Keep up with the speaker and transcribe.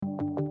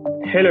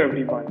Hello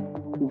everyone.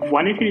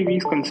 180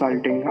 Degrees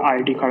Consulting,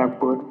 IIT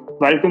Kharagpur,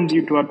 welcomes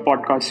you to our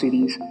podcast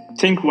series,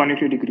 Think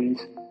 180 Degrees.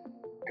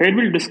 Here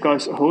we'll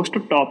discuss a host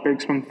of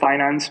topics from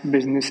finance,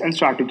 business, and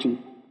strategy.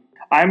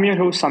 I'm your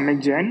host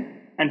Samik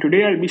Jain, and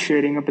today I'll be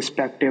sharing a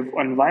perspective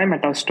on why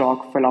Meta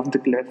stock fell off the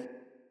cliff.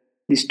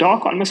 The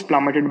stock almost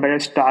plummeted by a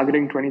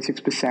staggering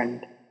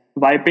 26%,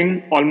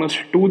 wiping almost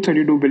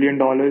 $232 billion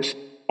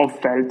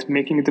of wealth,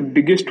 making it the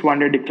biggest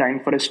one-day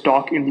decline for a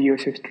stock in the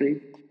US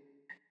history.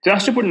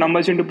 Just to put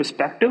numbers into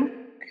perspective,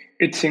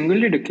 its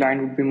single-day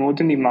decline would be more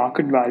than the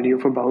market value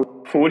of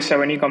about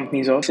 470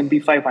 companies or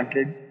S&P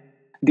 500,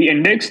 the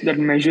index that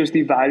measures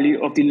the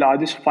value of the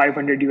largest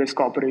 500 US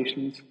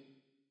corporations.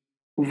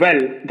 Well,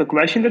 the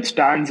question that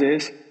stands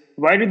is,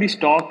 why did the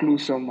stock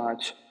lose so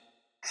much?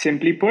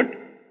 Simply put,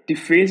 the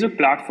Facebook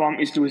platform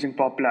is losing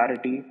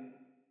popularity,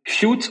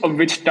 shoots of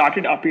which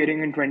started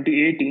appearing in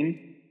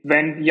 2018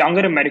 when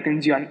younger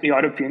Americans and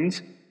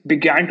Europeans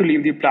began to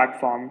leave the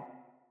platform.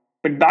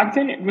 But back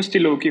then, it was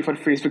still okay for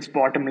Facebook's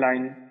bottom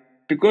line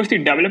because the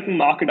developing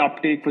market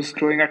uptake was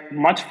growing at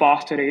much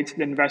faster rates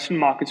than Western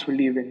markets were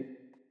leaving.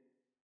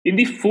 In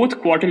the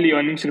fourth quarterly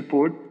earnings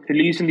report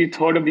released on the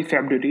 3rd of the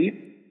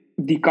February,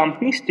 the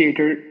company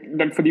stated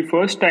that for the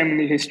first time in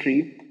the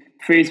history,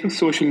 Facebook's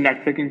social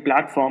networking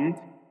platform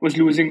was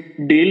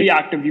losing daily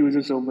active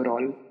users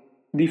overall.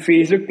 The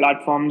Facebook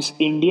platform's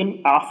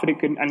Indian,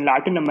 African, and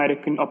Latin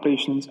American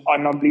operations are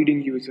now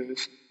bleeding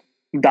users.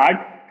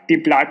 That the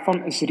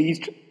platform has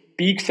reached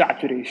peak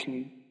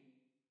saturation.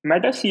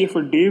 Meta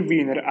CFO Dave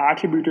Wiener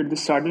attributed the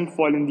sudden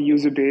fall in the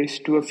user base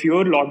to a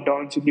fewer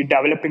lockdowns in the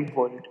developing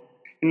world,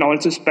 and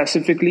also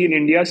specifically in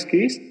India's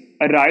case,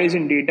 a rise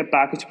in data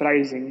package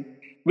pricing,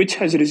 which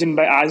has risen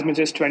by as much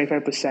as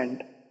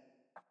 25%.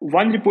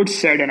 One report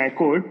said, and I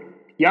quote,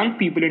 young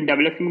people in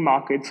developing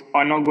markets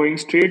are now going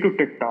straight to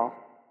TikTok.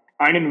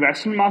 And in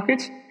Western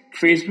markets,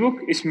 Facebook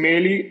is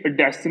merely a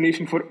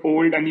destination for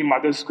old and the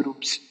mothers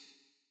groups.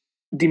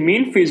 The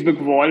main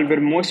Facebook wall where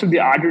most of the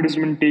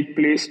advertisement take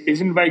place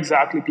isn't why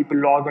exactly people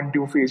log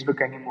onto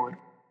Facebook anymore.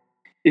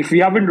 If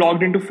you haven't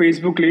logged into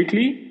Facebook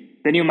lately,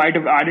 then you might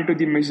have added to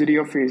the misery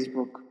of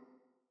Facebook.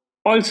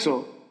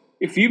 Also,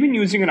 if you've been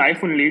using an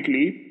iPhone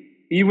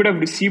lately, you would have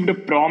received a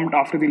prompt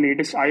after the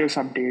latest iOS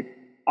update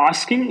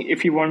asking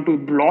if you want to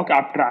block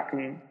app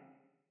tracking.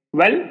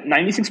 Well,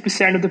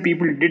 96% of the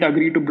people did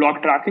agree to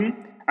block tracking,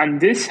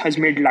 and this has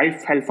made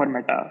life hell for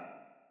Meta.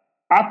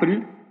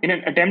 Apple, in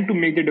an attempt to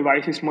make their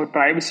devices more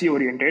privacy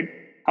oriented,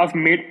 have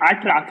made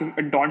ad tracking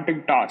a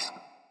daunting task.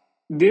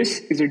 This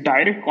is a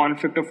direct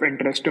conflict of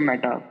interest to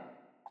Meta.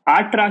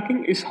 Ad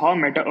tracking is how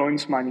Meta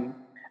earns money,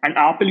 and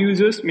Apple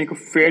users make a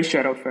fair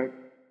share of it.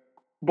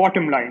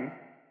 Bottom line,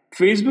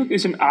 Facebook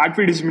is an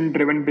advertisement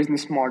driven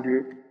business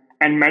model,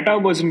 and Meta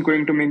wasn't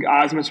going to make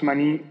as much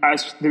money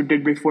as they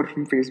did before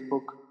from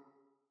Facebook.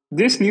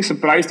 This news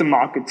surprised the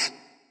markets,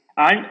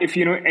 and if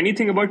you know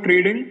anything about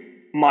trading,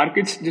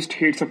 markets just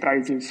hate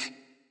surprises.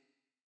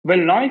 Well,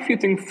 now if you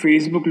think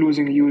Facebook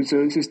losing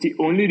users is the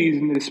only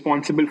reason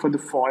responsible for the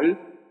fall,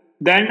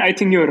 then I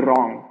think you're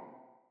wrong.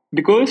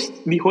 Because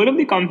the whole of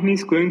the company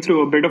is going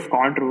through a bit of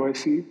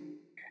controversy.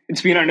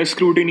 It's been under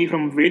scrutiny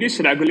from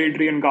various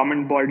regulatory and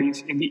government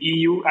bodies in the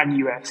EU and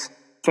US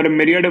for a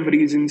myriad of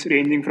reasons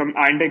ranging from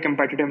anti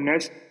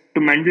competitiveness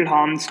to mental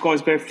harms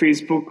caused by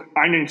Facebook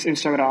and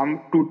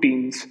Instagram to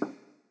teens,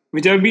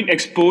 which have been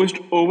exposed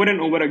over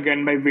and over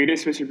again by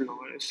various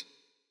whistleblowers.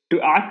 To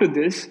add to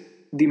this,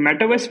 the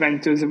Metaverse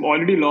Ventures have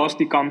already lost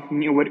the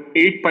company over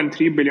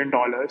 $8.3 billion,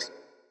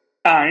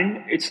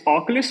 and its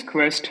Oculus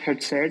Quest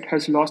headset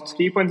has lost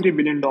 $3.3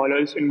 billion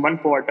in one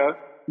quarter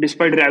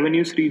despite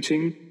revenues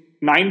reaching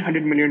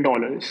 $900 million.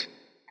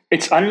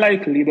 It's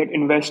unlikely that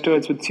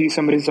investors would see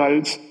some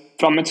results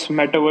from its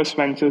Metaverse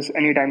Ventures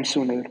anytime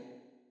sooner.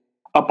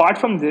 Apart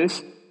from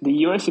this, the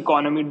US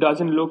economy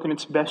doesn't look in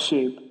its best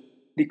shape.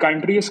 The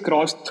country has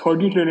crossed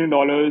 $30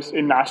 trillion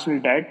in national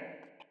debt.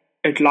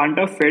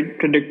 Atlanta Fed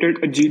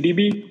predicted a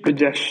GDP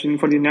projection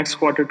for the next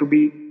quarter to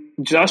be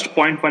just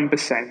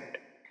 0.1%.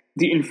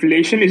 The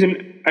inflation is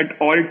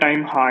at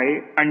all-time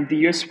high, and the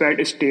US Fed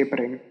is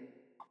tapering.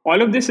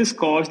 All of this has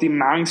caused the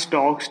MANG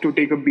stocks to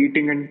take a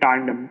beating in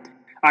tandem,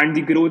 and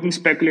the growth in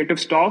speculative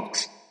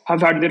stocks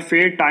have had their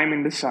fair time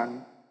in the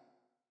sun.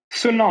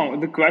 So now,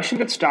 the question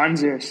that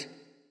stands is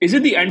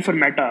it the end for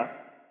Meta?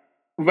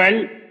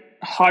 Well,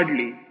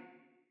 hardly.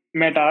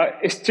 Meta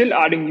is still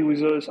adding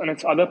users on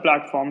its other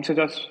platforms such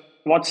as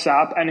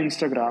WhatsApp and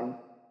Instagram,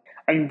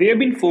 and they've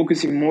been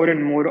focusing more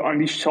and more on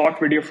the short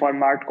video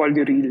format called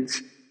the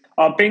Reels,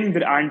 upping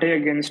their ante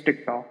against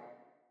TikTok.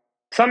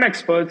 Some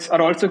experts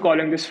are also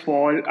calling this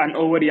fall an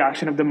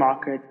overreaction of the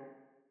market.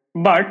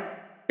 But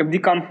if the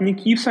company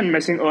keeps on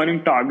missing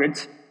earning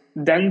targets,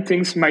 then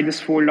things might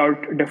just fold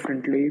out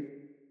differently.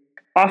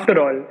 After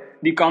all,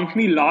 the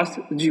company last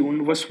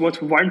June was worth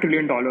 $1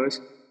 trillion dollars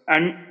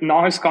and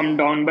now has come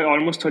down by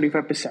almost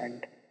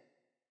 35%.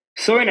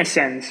 So, in a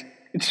sense,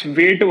 it's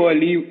way too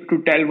early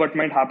to tell what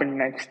might happen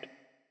next.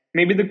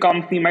 Maybe the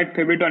company might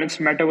pivot on its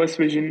metaverse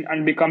vision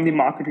and become the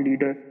market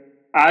leader.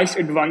 as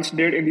it once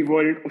did in the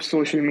world of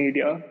social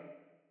media.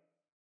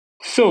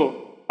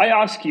 So, I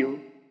ask you,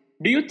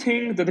 do you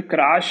think that the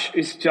crash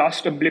is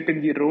just a blip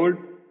in the road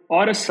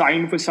or a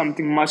sign for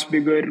something much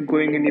bigger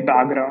going in the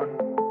background?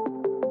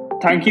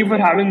 Thank you for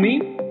having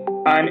me.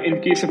 And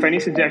in case of any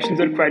suggestions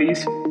or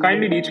queries,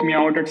 kindly reach me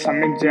out at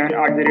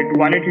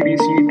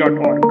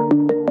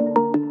samitjan@180dc.org.